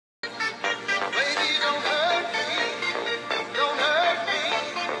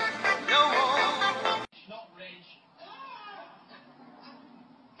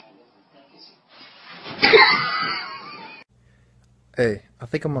Hey, I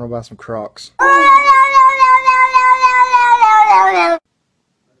think I'm gonna buy some Crocs.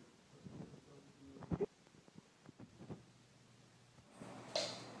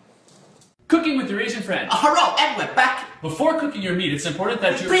 Cooking with your Asian friend. Hello, and we're back. Before cooking your meat, it's important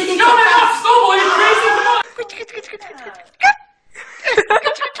that you... Breathing Shut it off, Snowball, you crazy! Come on!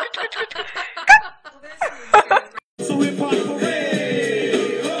 So hip hop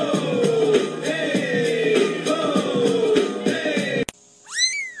parade, ho, hey, ho, hey.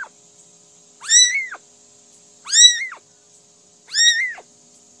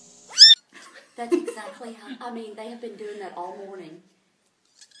 That's exactly how, I mean, they have been doing that all morning.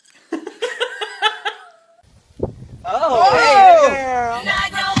 Oh, hey, girl.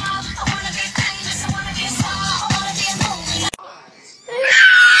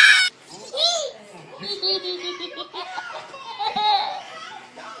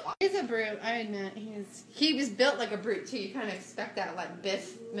 He's a brute, I admit. He was built like a brute too. You kind of expect that like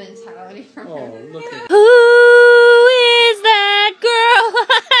Biff mentality from him. Oh, look at Who is that girl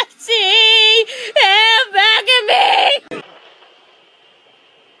I see back at me?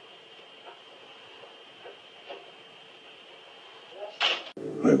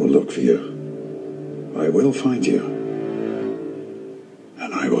 I will look for you. I will find you.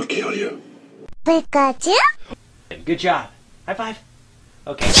 And I will kill you. Pikachu? Good job. High five.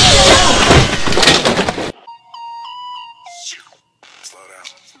 Okay. Slow down.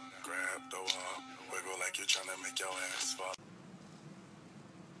 Grab the wall. Wiggle like you're trying to make your ass fall.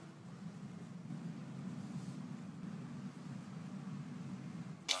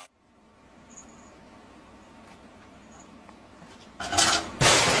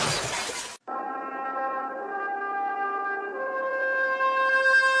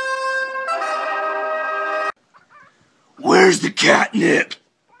 Where's the catnip?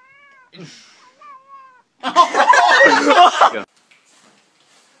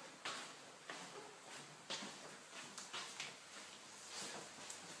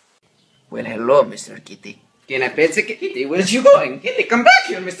 Well, hello, Mr. Kitty. Can I pet the Kitty? Where's you going? Kitty, come back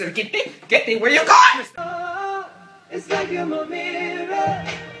here, Mr. Kitty. Kitty, where you going? Oh, it's like you're my mirror.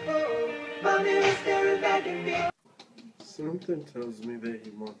 Oh, my mirror staring back at me. Something tells me that he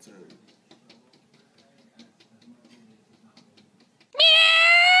wants in.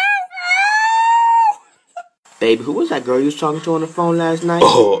 Baby, who was that girl you was talking to on the phone last night?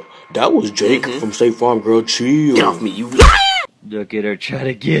 Oh, that was Jake from State Farm. Girl, chill. Get off me, you. Look at her try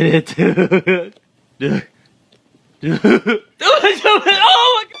to get it. Oh my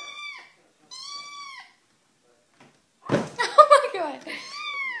God. Oh my god.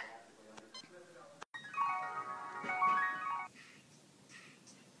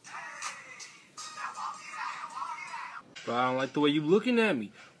 Bro, I don't like the way you looking at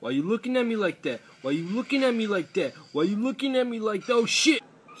me. Why you looking at me like that? Why you looking at me like that? Why you looking at me like that? Oh shit!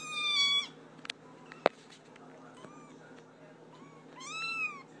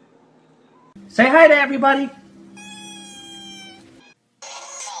 Say hi to everybody.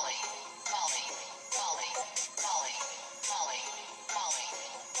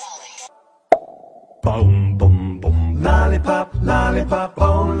 Boom, boom, boom. Lollipop, lollipop,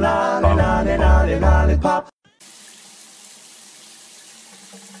 oh, lolly, lolly, lolly, lollipop.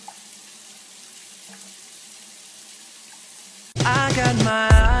 I got my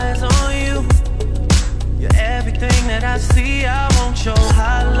eyes on you. You're everything that I see. I won't show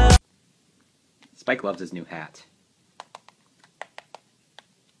how love. Spike loves his new hat.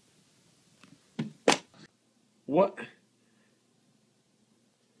 What?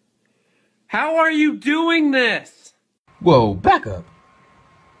 How are you doing this? Whoa, back up.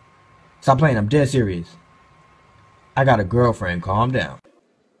 Stop playing, I'm dead serious. I got a girlfriend, calm down.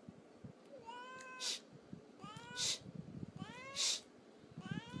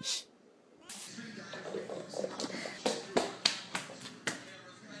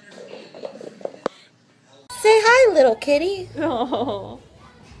 Say hi, little kitty. Oh.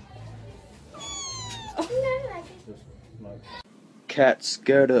 Cat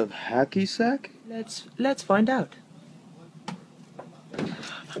scared of hacky sack? Let's find out.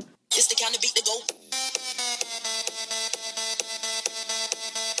 Just the kind of beat to go.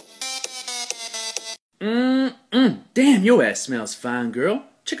 Damn, your ass smells fine, girl.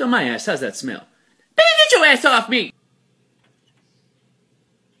 Check out my ass. How's that smell? Baby, get your ass off me!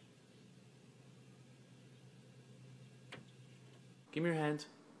 Give me your hand.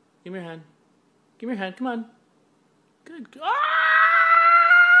 Give me your hand. Give me your hand. Come on. Good. Ah!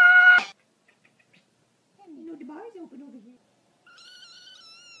 The bar's open over here.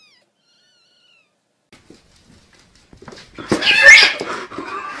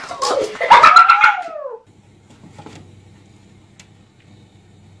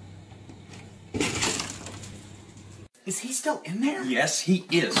 Is he still in there? Yes, he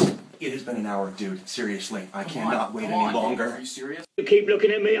is. It has been an hour, dude. Seriously, I cannot wait any longer. Are you serious? You keep looking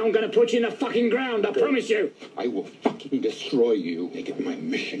at me, I'm gonna put you in the fucking ground, I promise you. I will fucking destroy you. Make it my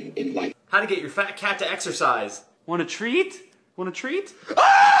mission in life. How to get your fat cat to exercise. Want a treat? Want a treat?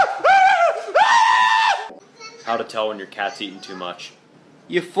 How to tell when your cat's eating too much.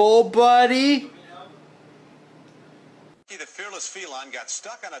 You full, buddy? The fearless feline got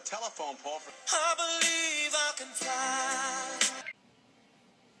stuck on a telephone pole for... I believe I can fly.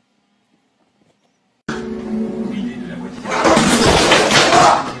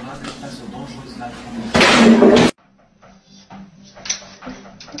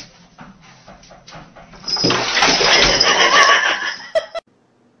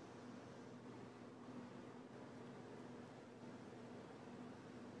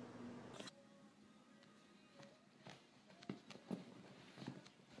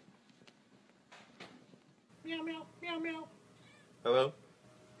 Meow, meow, meow, meow. Hello?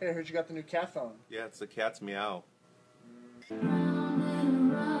 Hey, I heard you got the new cat phone. Yeah, it's the cat's meow.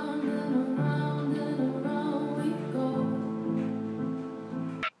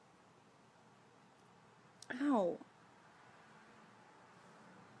 Ow.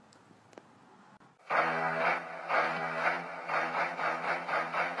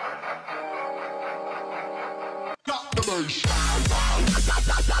 Got the bass.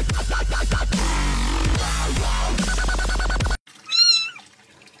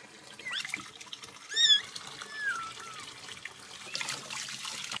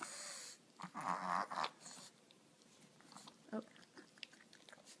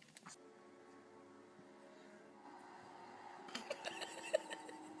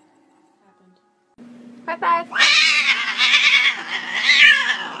 High five.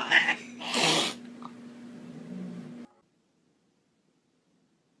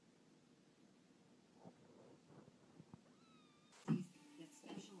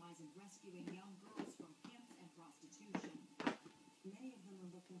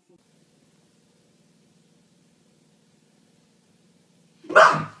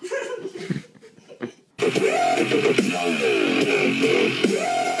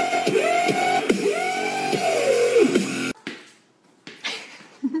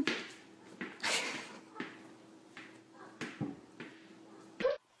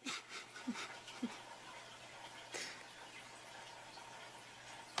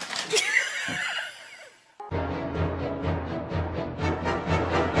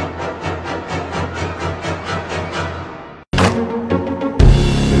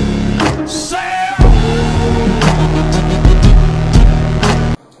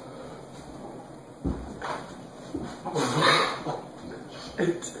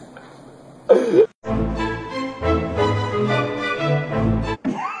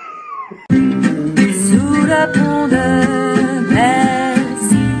 Sous la pont de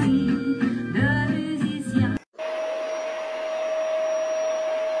Bercy, le musicien.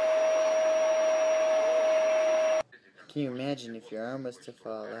 Can you imagine if your arm was to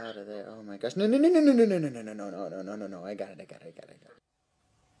fall out of there? Oh my gosh. No, no, no, no, no, no, no, no, no, no, no, no, no, no, no. I got it.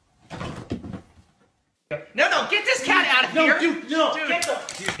 No, get this cat out of here! Dude, no, dude. get the...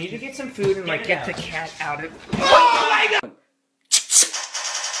 Dude, need to get some food and like get the cat out of... Oh my god!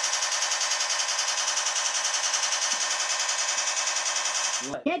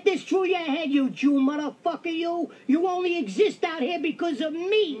 Get this through your head, you Jew motherfucker, you! You only exist out here because of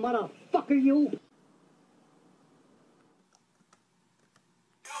me, motherfucker, you!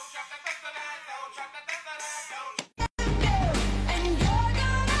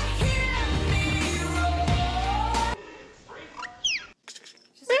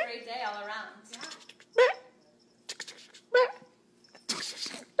 Just a great day all around.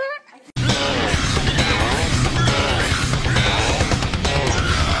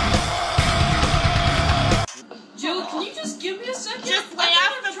 Joe, can you just give me a second? Just lay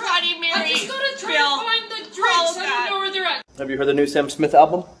off the Bloody Mary. I just gotta try Bill. to find the drinks. Oh, I God. don't know where they're at. Have you heard the new Sam Smith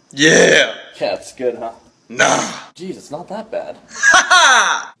album? Yeah! Yeah, it's good, huh? Nah! Jeez, it's not that bad.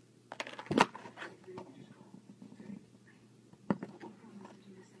 Ha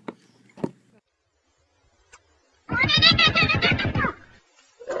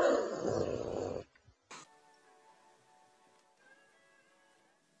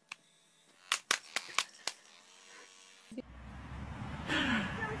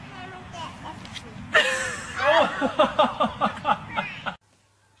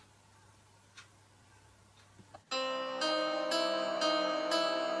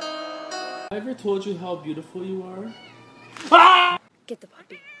I ever told you how beautiful you are? Get the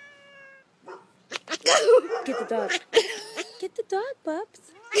puppy. Get the dog. Get the dog,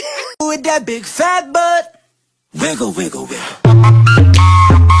 pups. With that big fat butt. Wiggle, wiggle, wiggle.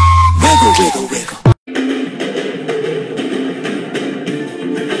 Wiggle, wiggle, wiggle.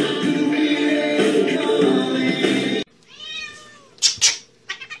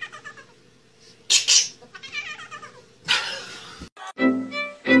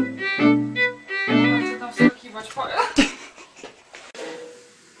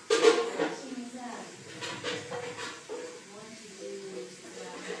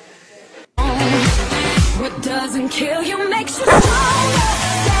 What doesn't kill you makes you stronger.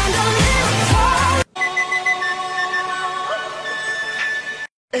 Stand a little tall.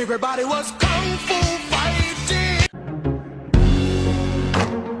 Everybody was kung fu fighting.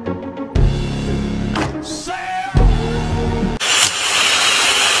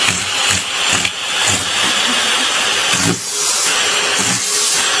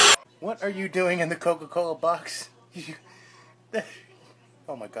 What are you doing in the Coca-Cola box?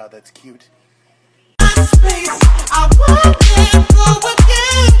 Oh my god, that's cute. I want to go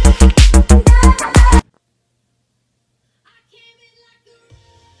again.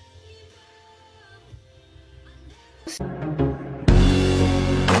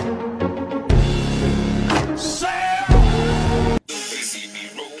 They see me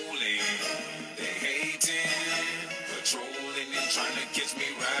rolling, they hating, patrolling and trying to catch me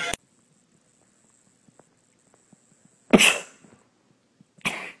right.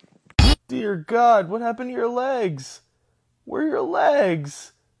 Dear God, what happened to your legs? Where are your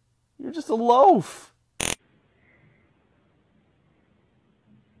legs? You're just a loaf.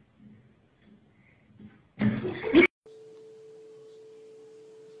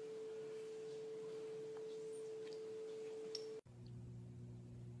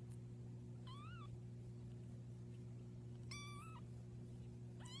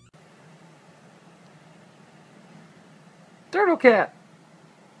 Turtle cat.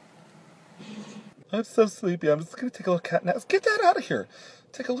 I'm so sleepy. I'm just gonna take a little cat nap. Let's get that out of here.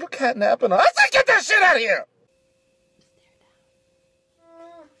 Take a little cat nap and I say get that shit out of here!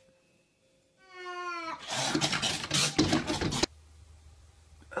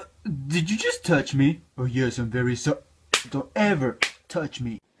 Did you just touch me? Oh yes, I'm very sorry. Don't ever touch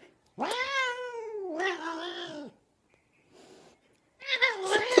me. I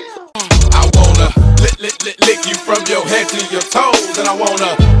wanna lick you from your head to your toes, and I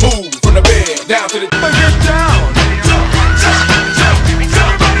wanna move from the bed down to the get down.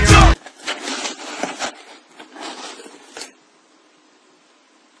 Everybody jump.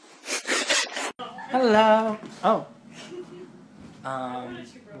 Hello. Oh.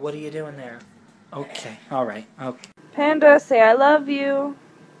 What are you doing there? Okay. All right. Okay. Panda, say I love you.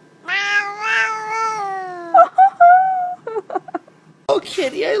 Oh,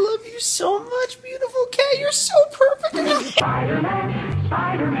 kitty, I love you so much, beautiful cat. You're so perfect. Spider-Man,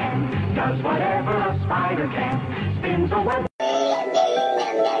 Spider-Man, does whatever a spider can. Spins a web.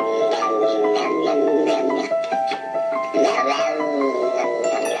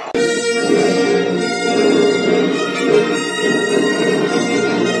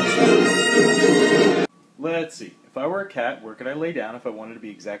 Let's see. If I were a cat, where could I lay down if I wanted to be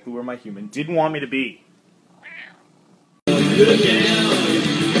exactly where my human didn't want me to be?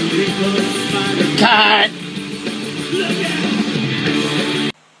 Cat.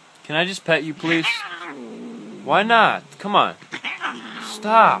 Can I just pet you, please? Why not? Come on.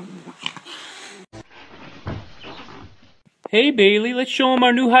 Stop. Hey, Bailey, let's show him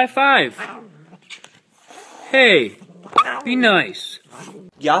our new high five. Hey, be nice.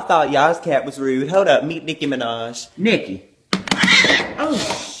 Y'all thought y'all's cat was rude. Hold up, meet Nicki Minaj. Nicki.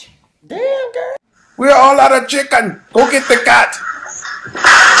 Oh, damn, girl. We're all out of chicken. Go get the cat.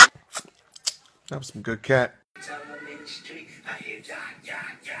 That was some good cat.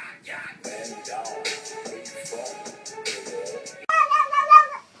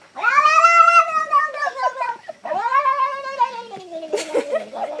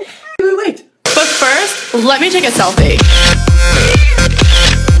 Wait. But first, let me take a selfie.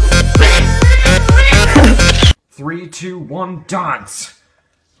 3, 2, 1, dance.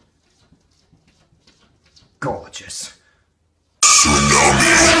 Gorgeous.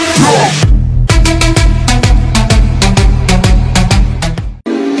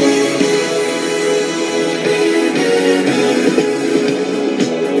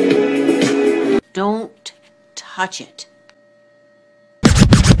 Don't touch it.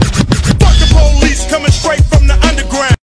 Fuck the police coming straight